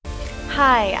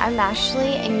Hi, I'm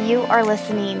Ashley, and you are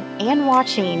listening and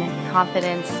watching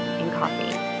Confidence in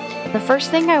Coffee. The first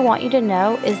thing I want you to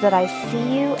know is that I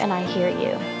see you and I hear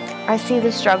you. I see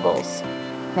the struggles.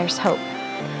 There's hope.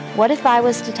 What if I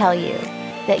was to tell you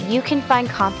that you can find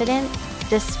confidence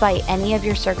despite any of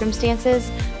your circumstances,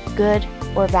 good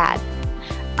or bad?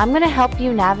 I'm going to help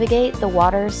you navigate the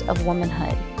waters of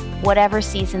womanhood, whatever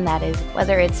season that is,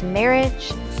 whether it's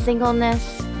marriage,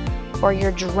 singleness, or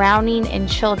you're drowning in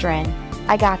children.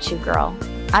 I got you, girl.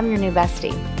 I'm your new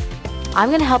bestie. I'm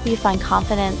going to help you find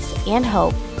confidence and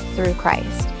hope through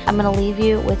Christ. I'm going to leave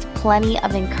you with plenty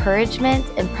of encouragement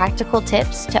and practical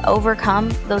tips to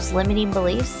overcome those limiting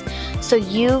beliefs so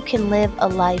you can live a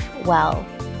life well.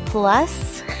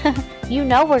 Plus, you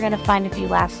know we're going to find a few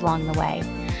laughs along the way.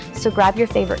 So grab your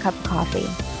favorite cup of coffee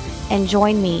and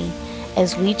join me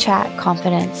as we chat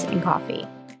confidence in coffee.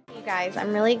 Hey guys,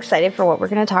 I'm really excited for what we're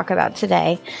going to talk about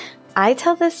today. I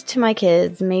tell this to my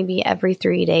kids maybe every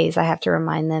 3 days. I have to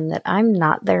remind them that I'm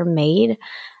not their maid,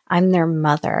 I'm their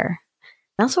mother.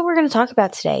 That's what we're going to talk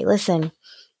about today. Listen,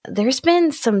 there's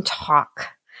been some talk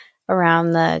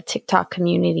around the TikTok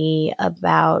community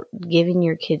about giving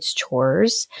your kids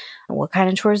chores, what kind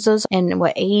of chores those, and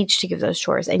what age to give those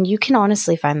chores. And you can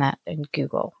honestly find that in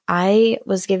Google. I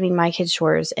was giving my kids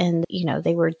chores and,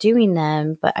 they were doing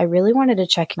them, but I really wanted to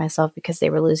check myself because they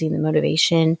were losing the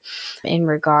motivation in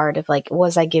regard of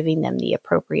was I giving them the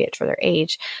appropriate for their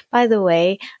age? By the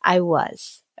way, I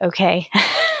was, okay?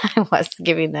 I was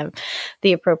giving them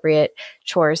the appropriate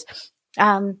chores.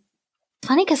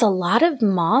 Funny because a lot of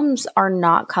moms are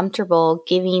not comfortable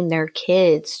giving their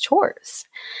kids chores.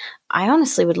 I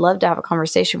honestly would love to have a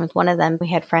conversation with one of them. We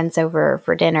had friends over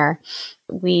for dinner.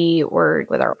 We were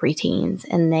with our preteens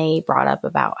and they brought up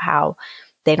about how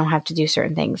they don't have to do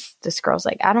certain things. This girl's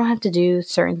like, I don't have to do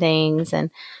certain things.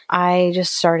 And I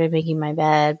just started making my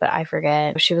bed, but I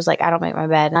forget. She was like, I don't make my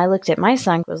bed. And I looked at my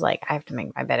son, was like, I have to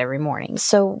make my bed every morning.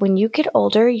 So when you get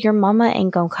older, your mama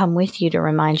ain't gonna come with you to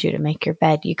remind you to make your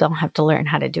bed. You're gonna have to learn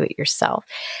how to do it yourself.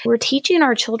 We're teaching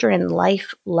our children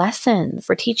life lessons.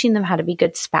 We're teaching them how to be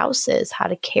good spouses, how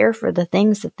to care for the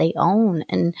things that they own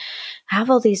and have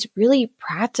all these really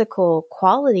practical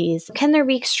qualities. Can there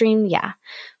be extreme? Yeah.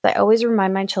 I always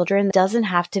remind my children it doesn't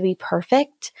have to be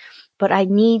perfect, but I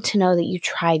need to know that you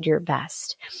tried your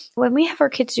best. When we have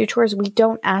our kids do chores, we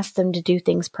don't ask them to do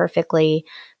things perfectly,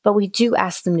 but we do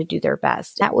ask them to do their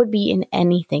best. That would be in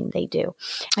anything they do.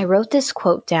 I wrote this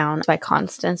quote down by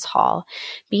Constance Hall.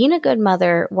 Being a good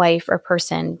mother, wife, or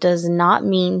person does not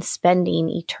mean spending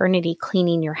eternity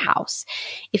cleaning your house.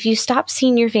 If you stop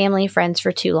seeing your family and friends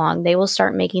for too long, they will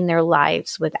start making their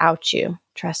lives without you.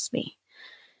 Trust me.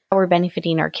 We're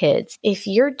benefiting our kids. If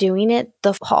you're doing it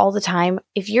all the time,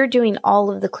 if you're doing all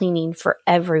of the cleaning for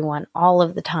everyone all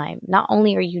of the time, not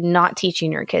only are you not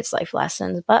teaching your kids life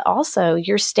lessons, but also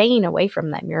you're staying away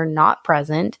from them. You're not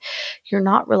present. You're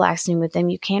not relaxing with them.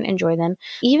 You can't enjoy them.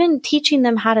 Even teaching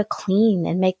them how to clean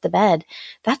and make the bed,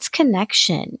 that's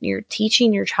connection. You're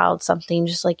teaching your child something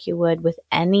just like you would with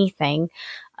anything.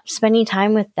 Spending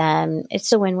time with them,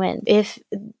 it's a win-win. If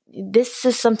this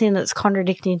is something that's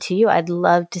contradicting to you, I'd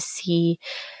love to see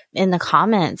in the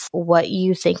comments what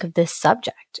you think of this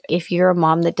subject. If you're a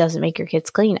mom that doesn't make your kids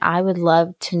clean, I would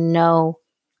love to know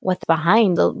what's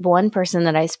behind. The one person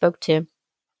that I spoke to,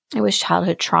 it was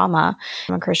childhood trauma.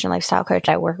 I'm a Christian lifestyle coach.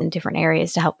 I work in different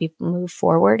areas to help people move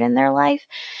forward in their life.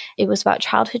 It was about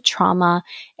childhood trauma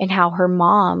and how her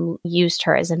mom used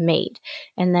her as a maid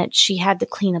and that she had to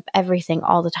clean up everything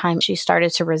all the time. She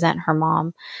started to resent her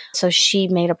mom. So she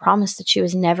made a promise that she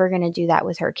was never going to do that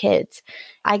with her kids.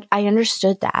 I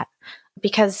understood that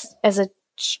because as a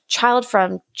child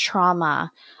from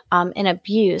trauma and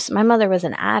abuse, my mother was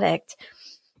an addict.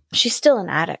 She's still an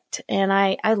addict and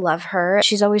I love her.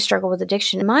 She's always struggled with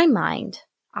addiction. In my mind,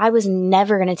 I was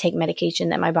never going to take medication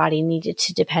that my body needed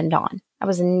to depend on. I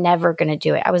was never going to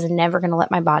do it. I was never going to let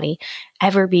my body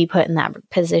ever be put in that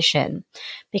position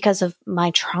because of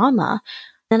my trauma.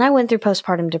 Then I went through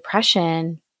postpartum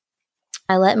depression.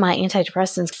 I let my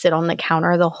antidepressants sit on the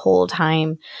counter the whole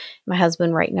time. My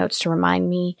husband write notes to remind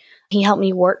me. He helped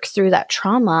me work through that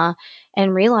trauma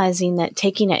and realizing that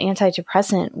taking an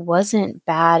antidepressant wasn't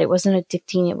bad. It wasn't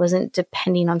addicting. It wasn't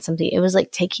depending on something. It was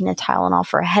like taking a Tylenol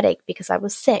for a headache because I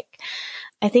was sick.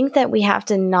 I think that we have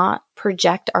to not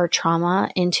project our trauma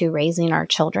into raising our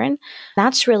children.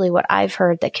 That's really what I've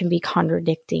heard that can be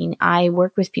contradicting. I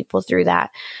work with people through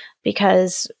that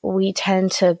because we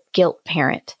tend to guilt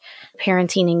parent.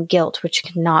 Parenting and guilt, which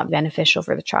cannot be beneficial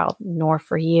for the child nor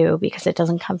for you because it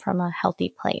doesn't come from a healthy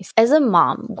place. As a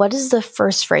mom, what is the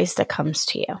first phrase that comes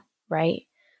to you, right?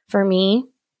 For me,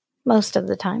 most of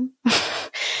the time,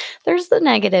 there's the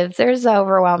negatives. There's the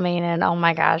overwhelming and, oh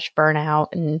my gosh,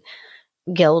 burnout and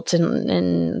guilt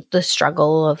and the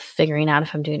struggle of figuring out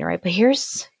if I'm doing it right. But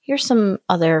here's some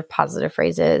other positive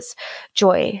phrases: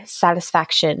 joy,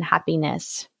 satisfaction,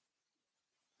 happiness,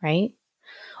 right?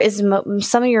 Is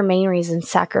some of your main reasons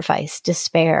sacrifice,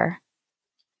 despair?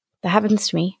 That happens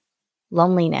to me.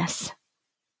 Loneliness,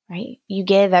 right? You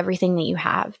give everything that you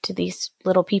have to these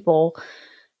little people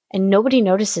and nobody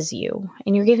notices you,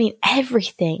 and you're giving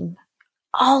everything,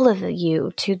 all of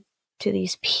you to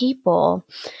these people.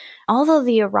 Although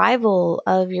the arrival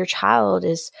of your child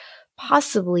is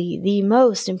possibly the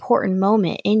most important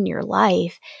moment in your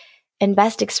life and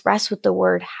best expressed with the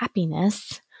word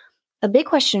happiness, a big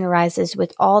question arises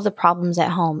with all the problems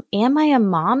at home. Am I a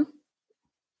mom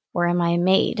or am I a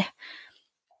maid?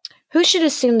 Who should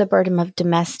assume the burden of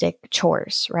domestic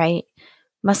chores, right?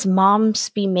 Must moms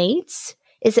be maids?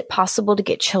 Is it possible to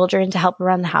get children to help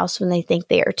around the house when they think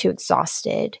they are too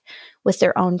exhausted with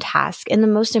their own task? And the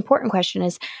most important question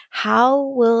is, how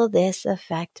will this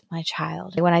affect my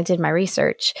child? When I did my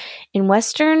research, in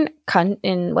Western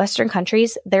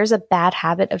countries, there's a bad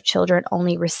habit of children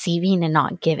only receiving and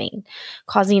not giving,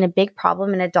 causing a big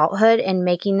problem in adulthood and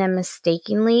making them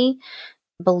mistakenly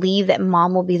believe that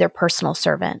mom will be their personal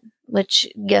servant, which,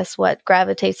 guess what,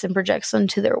 gravitates and projects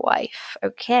onto their wife.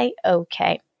 Okay.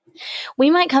 We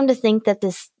might come to think that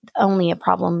this is only a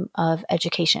problem of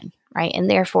education, right? And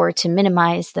therefore, to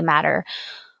minimize the matter,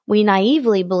 we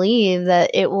naively believe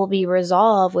that it will be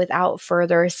resolved without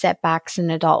further setbacks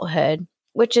in adulthood,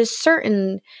 which is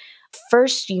certain.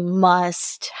 First, you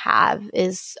must have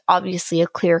is obviously a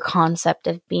clear concept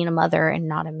of being a mother and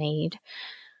not a maid.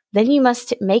 Then you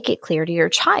must make it clear to your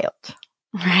child,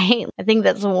 right? I think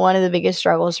that's one of the biggest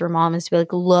struggles for mom is to be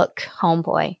like, look,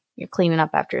 homeboy, you're cleaning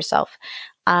up after yourself.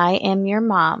 I am your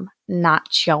mom,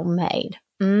 not your maid.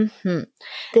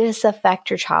 This affect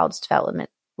your child's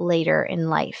development later in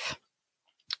life.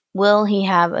 Will he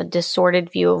have a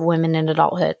distorted view of women in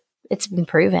adulthood? It's been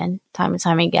proven time and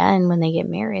time again when they get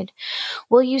married.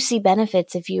 Will you see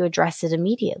benefits if you address it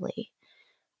immediately?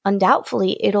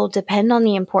 Undoubtedly, it'll depend on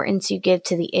the importance you give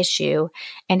to the issue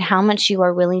and how much you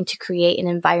are willing to create an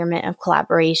environment of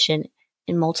collaboration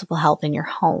and multiple help in your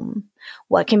home.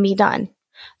 What can be done?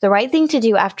 The right thing to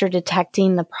do after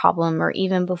detecting the problem or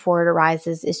even before it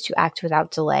arises is to act without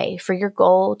delay for your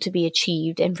goal to be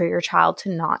achieved and for your child to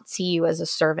not see you as a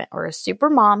servant or a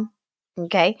super mom.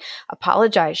 Okay?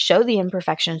 Apologize, show the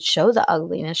imperfections, show the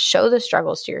ugliness, show the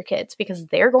struggles to your kids because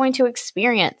they're going to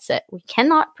experience it. We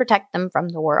cannot protect them from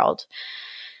the world.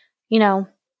 We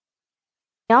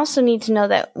also need to know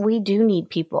that we do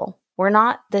need people. We're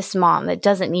not this mom that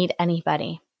doesn't need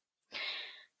anybody.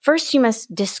 First, you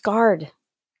must discard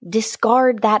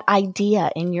that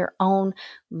idea in your own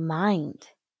mind.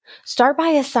 Start by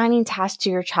assigning tasks to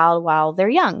your child while they're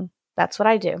young. That's what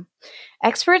I do.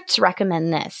 Experts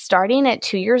recommend this. Starting at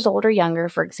 2 years old or younger,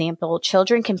 for example,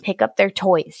 children can pick up their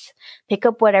toys, pick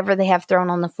up whatever they have thrown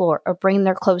on the floor, or bring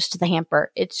their clothes to the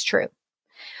hamper. It's true.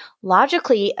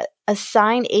 Logically,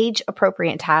 assign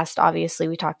age-appropriate tasks. Obviously,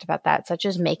 we talked about that, such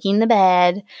as making the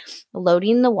bed,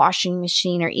 loading the washing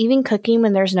machine, or even cooking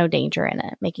when there's no danger in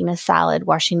it, making a salad,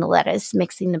 washing the lettuce,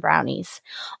 mixing the brownies.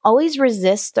 Always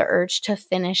resist the urge to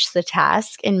finish the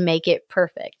task and make it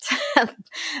perfect.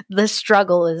 The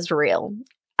struggle is real.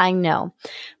 I know.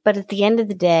 But at the end of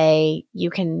the day, you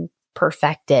can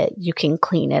perfect it. You can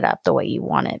clean it up the way you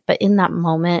want it. But in that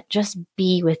moment, just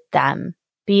be with them.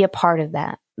 Be a part of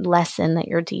that lesson that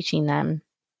you're teaching them.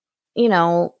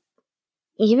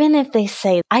 Even if they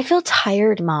say, I feel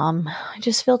tired, Mom. I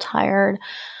just feel tired.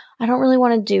 I don't really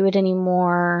want to do it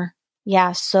anymore.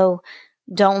 Yeah, so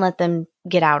don't let them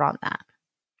get out on that.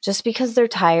 Just because they're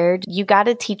tired, you got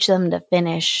to teach them to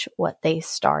finish what they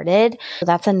started. So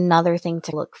that's another thing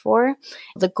to look for.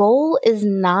 The goal is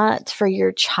not for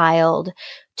your child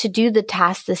to do the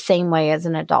task the same way as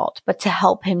an adult, but to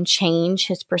help him change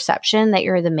his perception that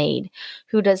you're the maid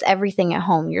who does everything at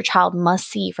home. Your child must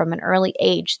see from an early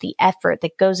age the effort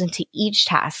that goes into each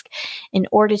task in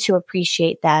order to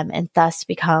appreciate them and thus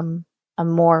become a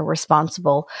more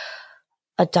responsible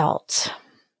adult.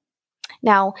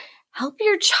 Now, help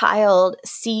your child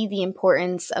see the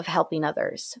importance of helping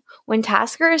others. When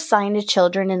tasks are assigned to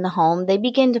children in the home, they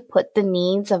begin to put the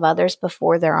needs of others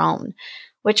before their own,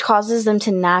 which causes them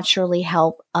to naturally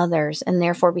help others and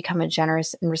therefore become a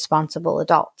generous and responsible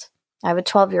adult. I have a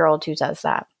 12-year-old who does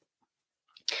that.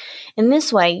 In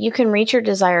this way, you can reach your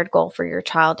desired goal for your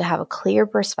child to have a clear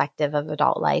perspective of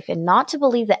adult life and not to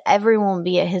believe that everyone will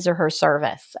be at his or her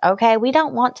service. Okay? We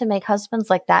don't want to make husbands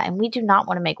like that, and we do not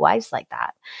want to make wives like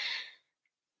that.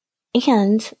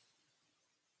 And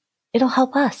It'll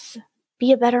help us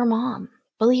be a better mom,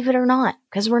 believe it or not,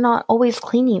 because we're not always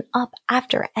cleaning up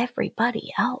after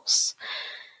everybody else.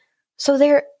 So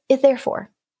therefore,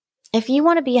 if you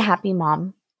want to be a happy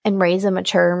mom and raise a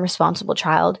mature and responsible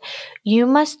child, you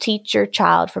must teach your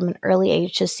child from an early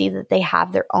age to see that they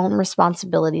have their own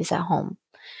responsibilities at home.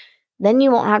 Then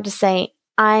you won't have to say,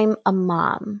 I'm a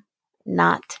mom,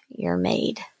 not your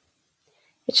maid.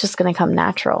 It's just going to come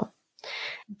natural.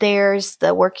 There's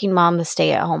the working mom, the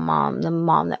stay-at-home mom, the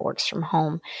mom that works from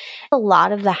home. A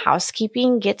lot of the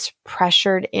housekeeping gets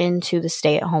pressured into the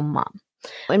stay-at-home mom.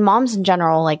 And moms in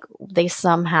general, like, they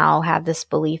somehow have this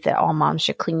belief that all moms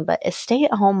should clean, but a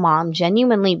stay-at-home mom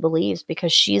genuinely believes,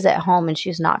 because she's at home and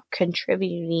she's not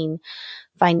contributing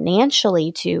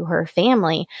financially to her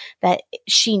family, that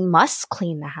she must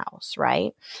clean the house,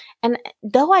 right? And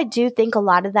though I do think a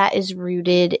lot of that is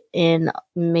rooted in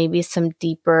maybe some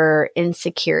deeper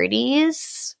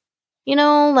insecurities,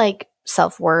 like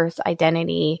self-worth,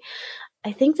 identity,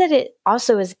 I think that it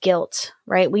also is guilt,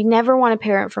 right? We never want to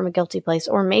parent from a guilty place,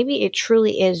 or maybe it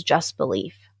truly is just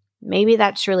belief. Maybe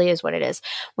that truly is what it is.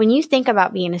 When you think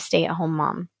about being a stay-at-home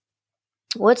mom,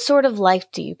 what sort of life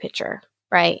do you picture,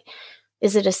 right?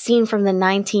 Is it a scene from the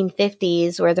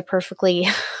 1950s where the perfectly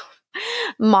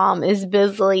mom is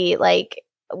busily, like,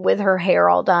 with her hair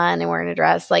all done and wearing a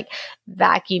dress, like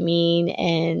vacuuming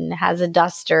and has a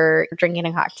duster, drinking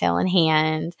a cocktail in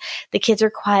hand? The kids are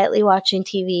quietly watching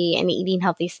TV and eating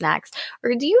healthy snacks.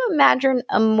 Or do you imagine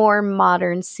a more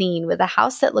modern scene with a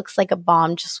house that looks like a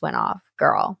bomb just went off?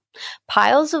 Girl,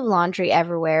 piles of laundry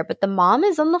everywhere, but the mom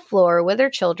is on the floor with her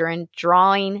children,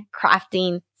 drawing,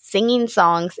 crafting, singing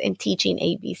songs, and teaching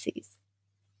ABCs.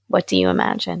 What do you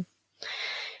imagine?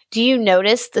 Do you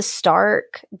notice the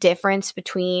stark difference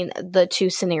between the two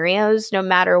scenarios? No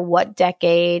matter what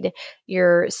decade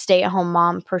your stay-at-home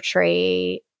mom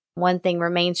portray, one thing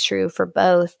remains true for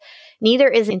both. Neither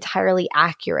is entirely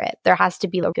accurate. There has to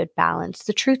be a good balance.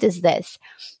 The truth is this: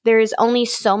 there is only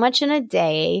so much in a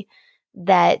day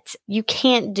that you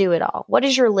can't do it all. What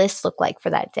does your list look like for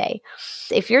that day?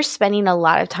 If you're spending a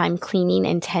lot of time cleaning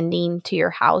and tending to your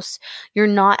house, you're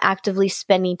not actively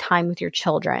spending time with your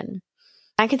children.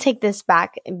 I could take this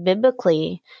back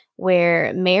biblically,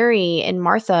 where Mary and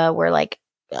Martha were like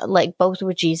both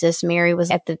with Jesus. Mary was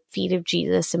at the feet of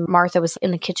Jesus, and Martha was in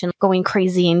the kitchen going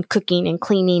crazy and cooking and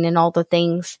cleaning and all the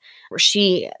things.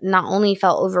 She not only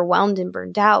felt overwhelmed and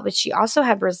burned out, but she also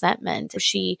had resentment.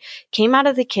 She came out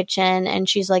of the kitchen and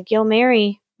she's like, yo,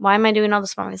 Mary, why am I doing all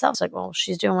this by myself? It's like, well,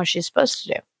 she's doing what she's supposed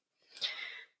to do.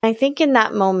 I think in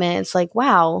that moment, it's like,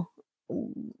 wow,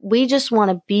 we just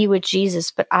want to be with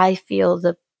Jesus, but I feel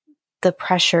the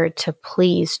pressure to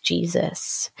please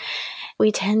Jesus.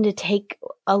 We tend to take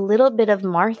a little bit of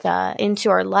Martha into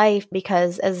our life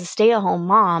because as a stay-at-home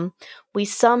mom, we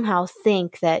somehow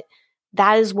think that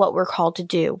that is what we're called to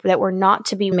do, that we're not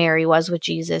to be Mary was with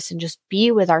Jesus and just be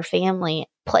with our family,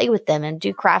 play with them, and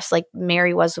do crafts like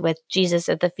Mary was with Jesus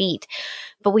at the feet.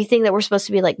 But we think that we're supposed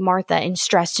to be like Martha and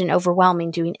stressed and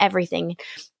overwhelming, doing everything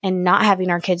and not having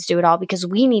our kids do it all because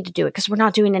we need to do it because we're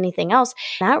not doing anything else.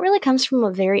 And that really comes from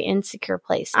a very insecure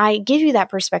place. I give you that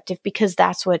perspective because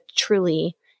that's what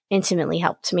truly intimately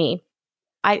helped me.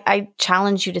 I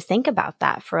challenge you to think about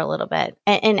that for a little bit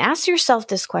and ask yourself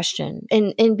this question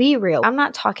and be real. I'm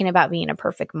not talking about being a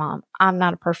perfect mom. I'm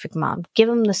not a perfect mom. Give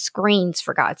them the screens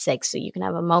for God's sake so you can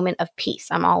have a moment of peace.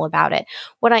 I'm all about it.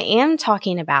 What I am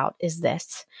talking about is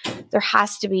this. There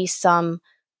has to be some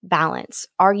balance.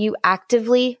 Are you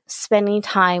actively spending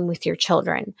time with your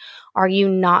children? Are you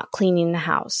not cleaning the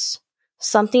house?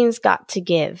 Something's got to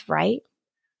give, right?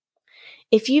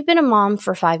 If you've been a mom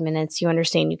for 5 minutes, you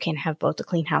understand you can't have both a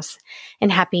clean house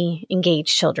and happy,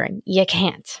 engaged children. You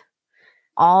can't.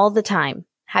 All the time.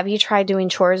 Have you tried doing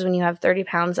chores when you have 30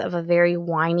 pounds of a very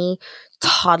whiny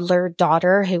toddler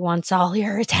daughter who wants all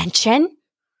your attention?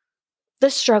 The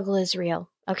struggle is real,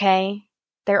 okay?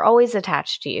 They're always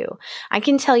attached to you. I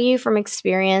can tell you from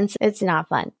experience, it's not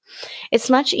fun. It's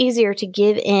much easier to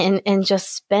give in and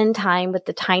just spend time with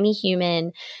the tiny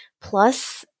human,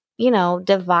 plus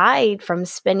divide from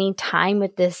spending time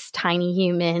with this tiny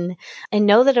human and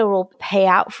know that it will pay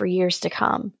out for years to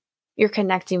come. You're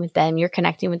connecting with them. You're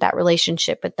connecting with that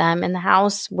relationship with them, and the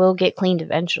house will get cleaned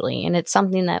eventually. And it's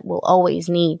something that will always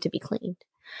need to be cleaned.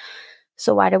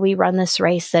 So why do we run this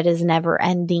race that is never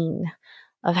ending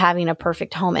of having a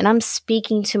perfect home? And I'm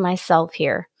speaking to myself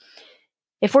here.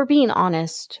 If we're being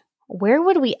honest, where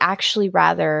would we actually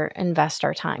rather invest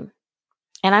our time?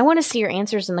 And I want to see your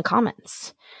answers in the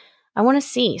comments. I want to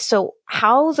see. So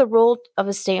how the role of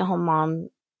a stay-at-home mom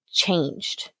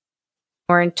changed.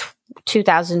 We're in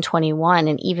 2021,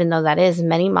 and even though that is,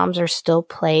 many moms are still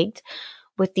plagued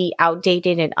with the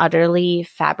outdated and utterly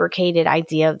fabricated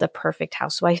idea of the perfect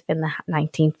housewife in the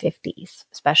 1950s,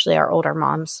 especially our older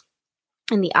moms.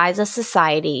 In the eyes of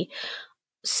society,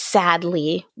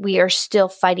 sadly, we are still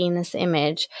fighting this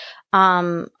image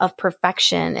of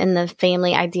perfection and the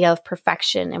family idea of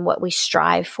perfection and what we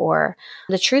strive for.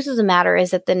 The truth of the matter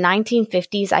is that the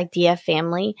 1950s idea of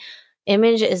family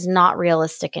image is not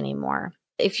realistic anymore.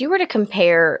 If you were to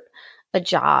compare a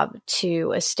job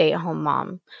to a stay-at-home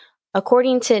mom,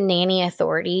 according to Nanny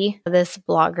Authority, this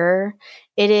blogger,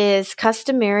 it is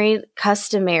customary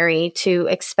to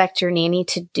expect your nanny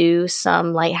to do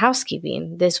some light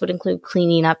housekeeping. This would include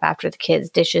cleaning up after the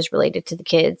kids, dishes related to the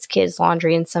kids'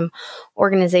 laundry, and some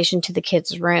organization to the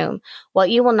kids' room. What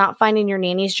you will not find in your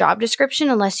nanny's job description,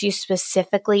 unless you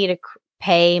specifically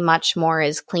pay much more,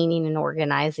 is cleaning and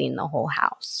organizing the whole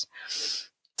house.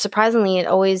 Surprisingly, it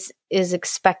always is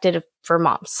expected for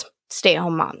moms,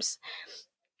 stay-at-home moms.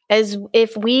 As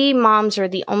if we moms are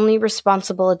the only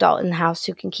responsible adult in the house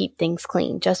who can keep things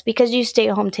clean. Just because you stay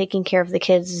at home taking care of the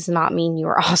kids does not mean you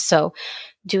are also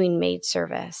doing maid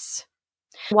service.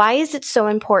 Why is it so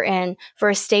important for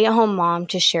a stay-at-home mom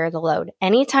to share the load?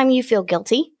 Anytime you feel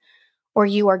guilty or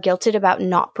you are guilted about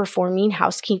not performing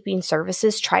housekeeping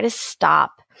services, try to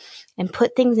stop and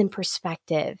put things in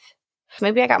perspective.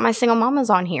 Maybe I got my single mamas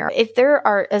on here. If there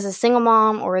are, as a single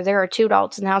mom, or there are two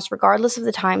adults in the house, regardless of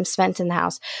the time spent in the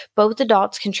house, both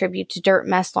adults contribute to dirt,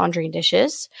 mess, laundry, and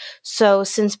dishes. So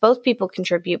since both people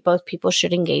contribute, both people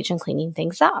should engage in cleaning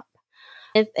things up.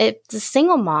 If the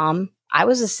single mom, I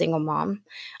was a single mom,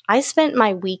 I spent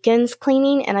my weekends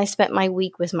cleaning and I spent my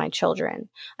week with my children.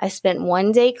 I spent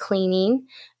one day cleaning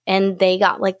and they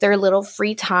got like their little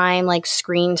free time, like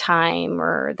screen time,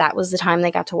 or that was the time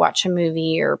they got to watch a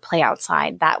movie or play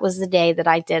outside. That was the day that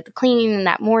I did the cleaning in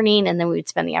that morning, and then we would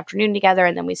spend the afternoon together,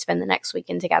 and then we'd spend the next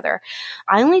weekend together.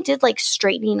 I only did like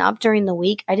straightening up during the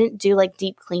week. I didn't do like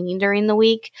deep cleaning during the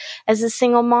week as a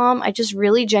single mom. I just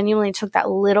really genuinely took that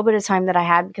little bit of time that I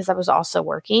had, because I was also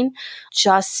working,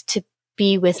 just to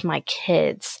be with my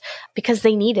kids, because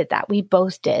they needed that. We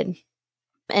both did.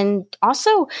 And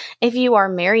also, if you are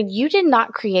married, you did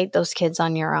not create those kids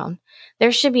on your own.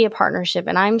 There should be a partnership.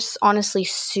 And I'm honestly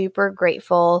super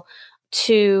grateful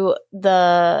to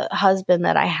the husband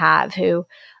that I have, who,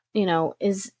 you know,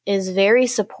 is very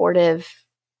supportive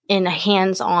and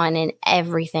hands-on in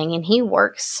everything. And he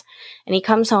works and he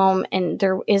comes home and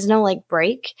there is no like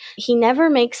break. He never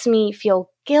makes me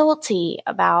feel guilty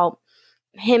about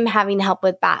him having to help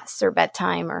with baths or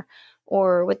bedtime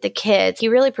or with the kids. He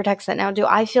really protects that. Now, do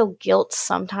I feel guilt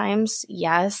sometimes?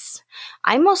 Yes.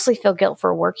 I mostly feel guilt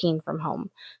for working from home.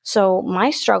 So my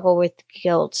struggle with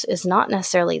guilt is not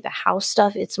necessarily the house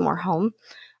stuff. It's more home.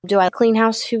 Do I clean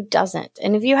house? Who doesn't?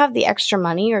 And if you have the extra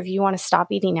money, or if you want to stop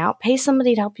eating out, pay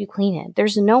somebody to help you clean it.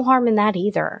 There's no harm in that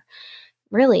either.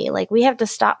 Really, like, we have to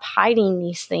stop hiding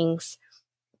these things,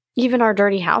 even our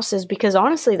dirty houses, because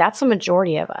honestly, that's the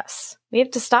majority of us. We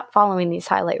have to stop following these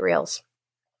highlight reels.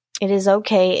 It is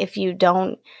okay if you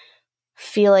don't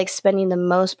feel like spending the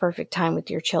most perfect time with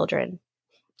your children.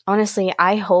 Honestly,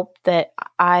 I hope that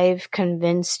I've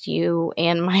convinced you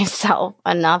and myself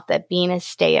enough that being a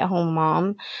stay-at-home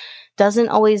mom doesn't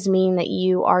always mean that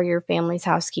you are your family's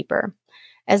housekeeper.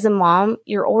 As a mom,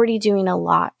 you're already doing a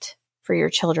lot for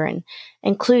your children,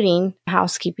 including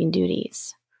housekeeping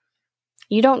duties.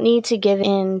 You don't need to give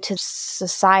in to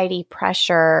society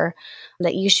pressure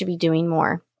that you should be doing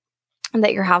more, and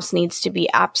that your house needs to be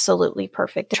absolutely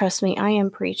perfect. Trust me, I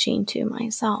am preaching to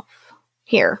myself.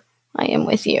 Here, I am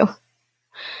with you.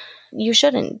 You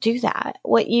shouldn't do that.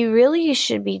 What you really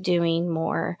should be doing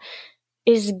more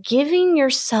is giving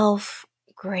yourself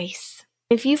grace.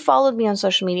 If you followed me on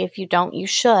social media, if you don't, you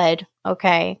should,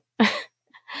 okay?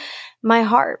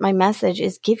 My message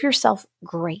is give yourself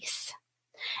grace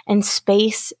and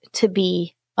space to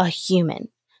be a human,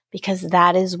 because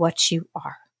that is what you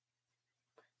are.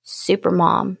 Super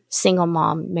mom, single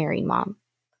mom, married mom.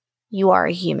 You are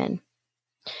a human.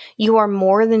 You are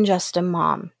more than just a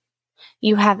mom.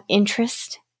 You have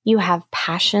interest. You have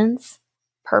passions,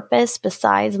 purpose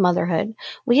besides motherhood.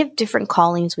 We have different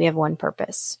callings. We have one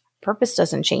purpose. Purpose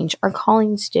doesn't change. Our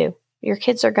callings do. Your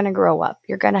kids are going to grow up.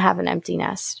 You're going to have an empty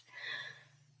nest.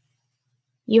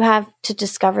 You have to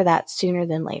discover that sooner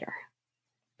than later,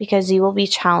 because you will be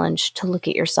challenged to look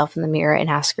at yourself in the mirror and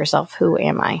ask yourself, who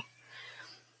am I?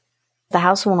 The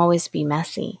house won't always be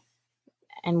messy.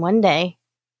 And one day,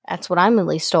 that's what I'm at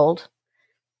least told,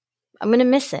 I'm going to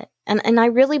miss it. And I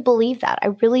really believe that. I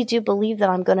really do believe that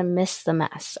I'm going to miss the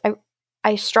mess.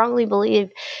 I strongly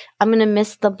believe I'm going to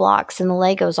miss the blocks and the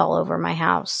Legos all over my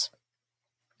house.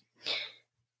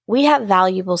 We have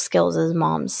valuable skills as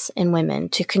moms and women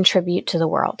to contribute to the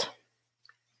world.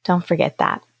 Don't forget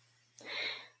that.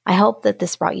 I hope that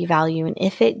this brought you value, and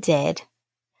if it did,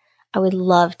 I would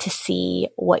love to see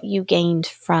what you gained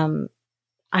from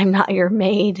I'm not your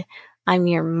maid, I'm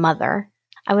your mother.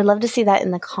 I would love to see that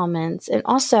in the comments. And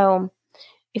also,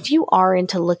 if you are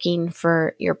into looking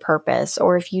for your purpose,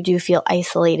 or if you do feel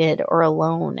isolated or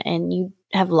alone and you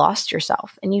have lost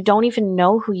yourself and you don't even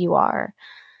know who you are,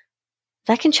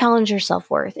 that can challenge your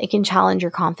self-worth. It can challenge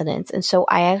your confidence. And so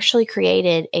I actually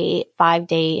created a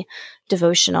 5-day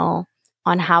devotional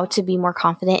on how to be more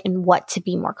confident and what to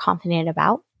be more confident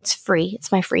about. It's free.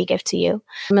 It's my free gift to you.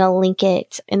 I'm going to link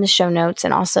it in the show notes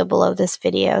and also below this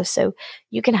video so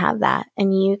you can have that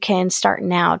and you can start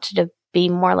now to be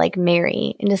more like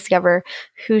Mary and discover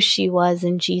who she was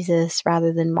in Jesus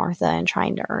rather than Martha and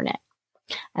trying to earn it.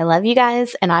 I love you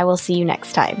guys, and I will see you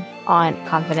next time on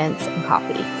Confidence and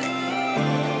Coffee.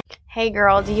 Hey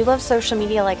girl, do you love social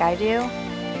media like I do?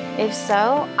 If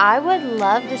so, I would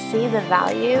love to see the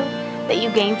value that you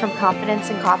gain from Confidence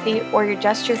and Coffee, or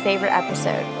just your favorite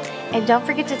episode. And don't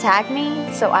forget to tag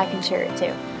me so I can share it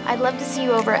too. I'd love to see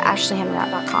you over at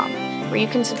ashleyhenrat.com, where you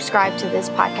can subscribe to this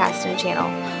podcast and channel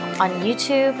on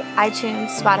YouTube, iTunes,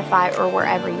 Spotify, or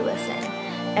wherever you listen.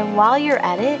 And while you're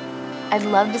at it, I'd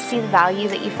love to see the value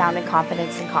that you found in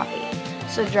Confidence and Coffee.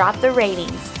 So drop the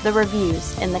ratings, the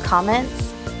reviews, in the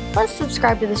comments. Plus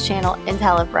subscribe to this channel and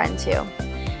tell a friend too.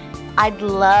 I'd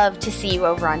love to see you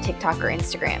over on TikTok or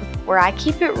Instagram, where I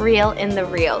keep it real in the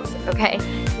reels, okay?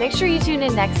 Make sure you tune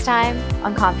in next time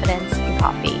on Confidence and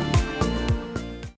Coffee.